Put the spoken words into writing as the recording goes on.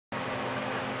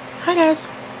Hi guys,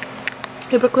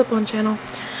 Paperclip channel.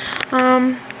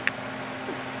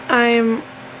 I'm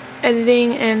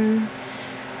editing and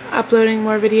uploading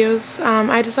more videos.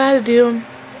 I decided to do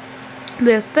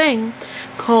this thing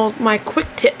called my quick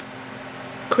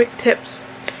tips,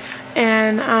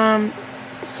 and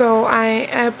so I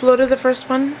uploaded the first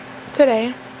one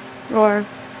today, or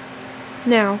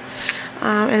now,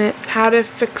 and it's how to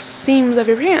fix seams of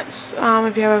your pants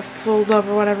if you have a fold up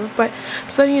or whatever. But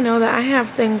so you know that I have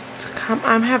things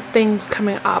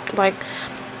coming up. Like,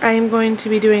 I am going to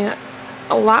be doing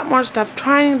a lot more stuff,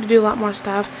 trying to do a lot more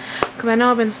stuff, because I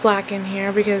know I've been slacking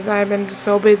here because I've been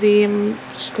so busy and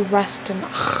stressed, and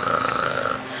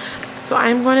so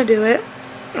I'm going to do it.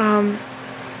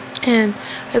 And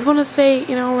I just want to say,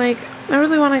 like, I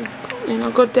really want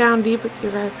to, go down deep with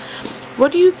you guys.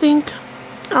 What do you think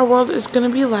our world is going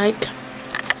to be like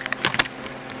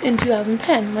in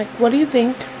 2010? Like, what do you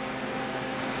think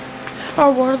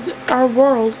our world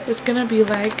is going to be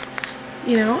like,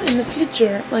 in the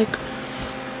future? Like,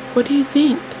 what do you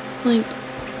think? Like,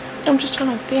 I'm just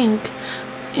trying to think,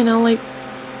 like,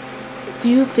 do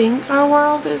you think our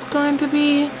world is going to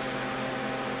be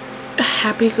a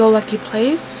happy-go-lucky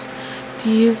place? Do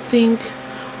you think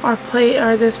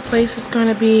this place is going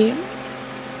to be,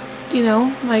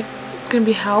 like, it's going to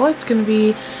be hell? It's going to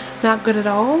be not good at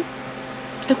all?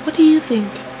 Like, what do you think?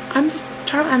 I'm just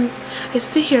trying. I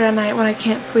sit here at night when I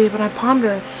can't sleep and I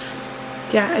ponder.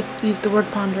 Yeah, I used the word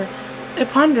ponder. I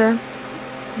ponder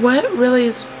what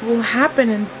really will happen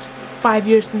in 5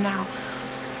 years from now,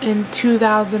 in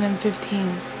 2015.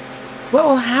 What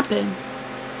will happen?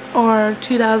 Or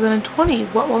 2020,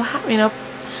 what will happen?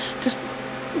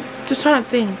 Just trying to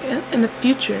think in the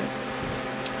future,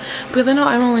 because I know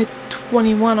I'm only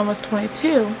 21, almost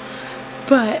 22,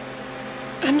 but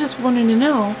I'm just wanting to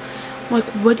know, like,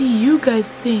 what do you guys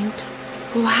think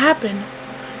will happen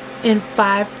in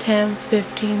 5, 10,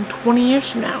 15, 20 years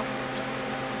from now?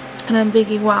 And I'm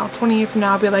thinking, wow, 20 years from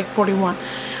now I'll be like 41,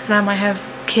 and I might have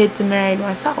kids and married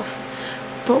myself.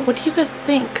 But what do you guys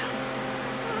think?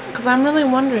 Because I'm really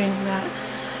wondering that.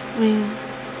 I mean,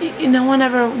 no one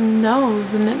ever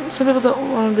knows, and some people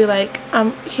don't want to be like,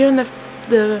 I'm here in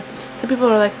some people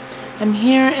are like, I'm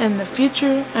here in the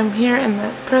future, I'm here in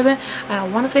the present, I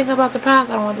don't want to think about the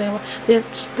past, I don't want to think about,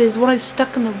 they just want to be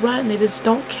stuck in the rut, and they just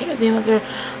don't care,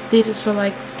 they just are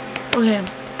like, okay,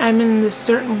 I'm in this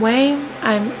certain way,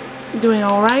 I'm doing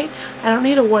alright, I don't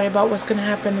need to worry about what's going to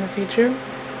happen in the future,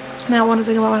 and I don't want to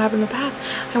think about what happened in the past.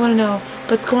 I want to know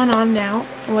what's going on now,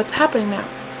 and what's happening now.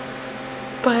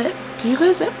 But do you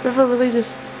guys ever really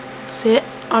just sit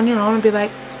on your own and be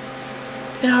like,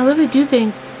 I really do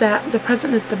think that the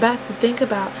present is the best to think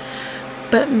about,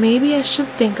 but maybe I should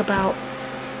think about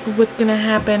what's going to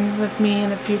happen with me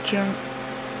in the future?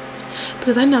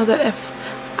 Because I know that if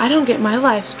I don't get my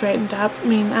life straightened up, I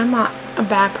mean, I'm not a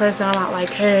bad person, I'm not like,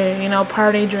 hey,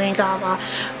 party, drink, blah, blah,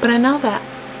 but I know that,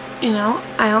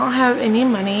 I don't have any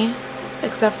money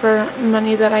except for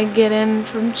money that I get in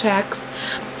from checks.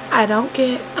 I don't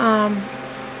get, I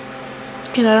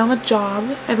don't have a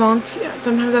job. I volunteer.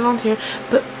 Sometimes I volunteer.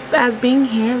 But as being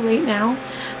here right now,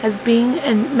 as being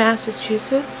in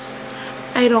Massachusetts,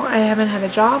 I haven't had a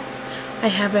job. I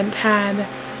haven't had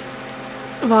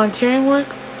volunteering work.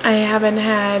 I haven't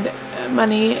had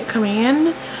money coming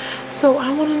in. So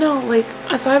I want to know, like,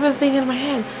 so I was thinking in my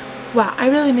head, wow, I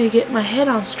really need to get my head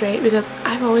on straight, because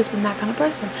I've always been that kind of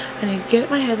person. I need to get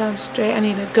my head on straight. I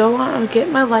need to go on and get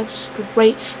my life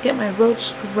straight, get my road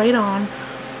straight on.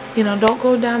 Don't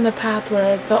go down the path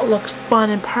where it looks fun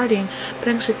and partying, but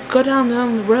actually go down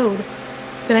the road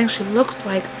that actually looks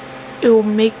like it will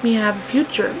make me have a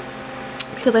future.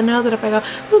 Because I know that if I go,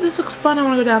 oh, this looks fun, I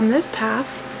want to go down this path,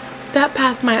 that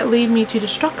path might lead me to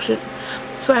destruction.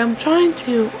 So I'm trying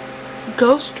to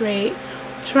go straight,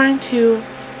 trying to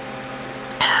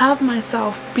have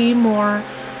myself be more,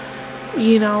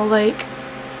 like,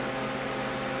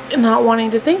 not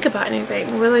wanting to think about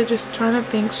anything, really just trying to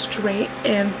think straight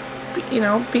and,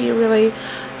 be really,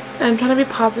 I'm trying to be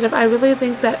positive. I really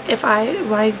think that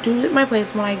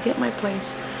when I get my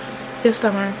place this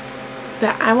summer,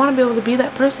 that I want to be able to be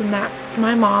that person that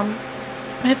my mom,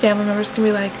 my family members can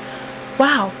be like,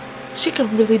 wow, she can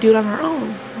really do it on her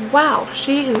own. Wow,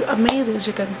 she is amazing.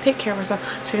 She can take care of herself.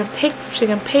 She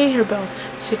can pay her bills.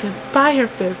 She can buy her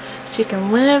food. She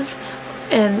can live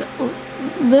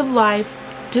life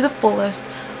to the fullest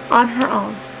on her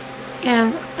own.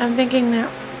 And I'm thinking that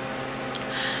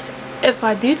if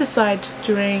I do decide to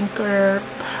drink or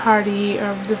party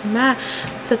or this and that,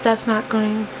 that's not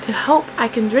going to help. I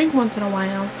can drink once in a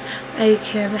while. I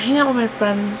can hang out with my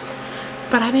friends,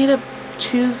 but I need to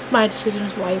choose my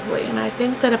decisions wisely. And I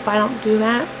think that if I don't do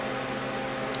that,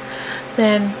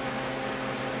 then,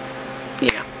 you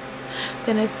know,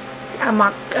 then I'm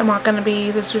not gonna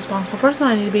be this responsible person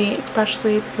I need to be,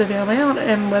 especially living on my own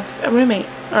and with a roommate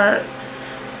or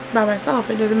by myself.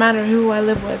 It doesn't matter who I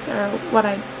live with or what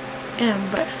I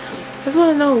am, but I just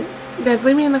want to know, guys,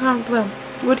 leave me in the comments below.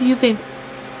 What do you think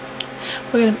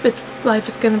life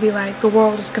is gonna be like, the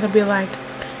world is gonna be like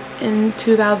in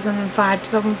 2005,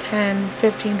 2010,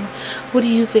 15? What do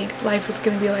you think life is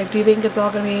gonna be like? Do you think it's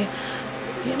all gonna be,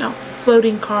 you know,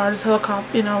 floating cars,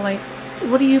 helicopter, you know, like,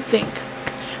 what do you think?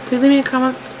 Please leave me in the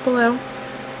comments below.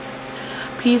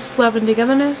 Peace, love, and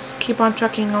togetherness. Keep on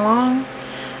trucking along.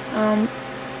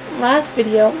 Last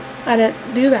video, I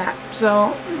didn't do that,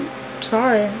 so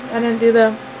sorry. I didn't do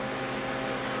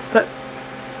but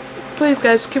please,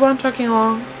 guys, keep on trucking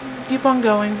along. Keep on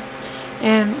going.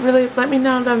 And really, let me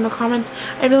know down in the comments.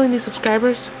 I really need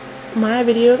subscribers. My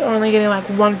videos are only getting like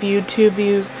 1 view, 2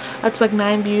 views, up to like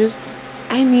 9 views.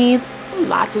 I need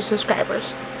lots of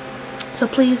subscribers. So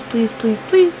please, please, please,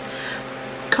 please,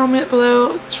 comment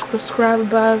below, subscribe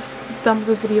above, thumbs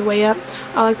this video way up.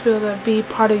 I like to be able to be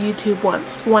part of YouTube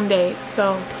one day.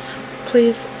 So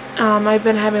please, I've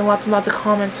been having lots and lots of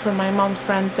comments from my mom's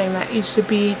friends saying that you should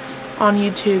be on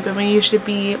YouTube. I mean, you should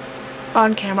be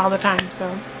on camera all the time. So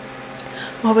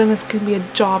I'm hoping this can be a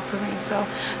job for me. So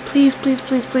please, please,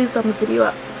 please, please thumb this video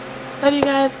up. Love you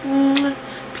guys.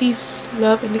 Peace,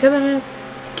 love, and togetherness.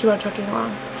 Keep on trucking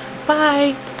along.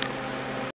 Bye.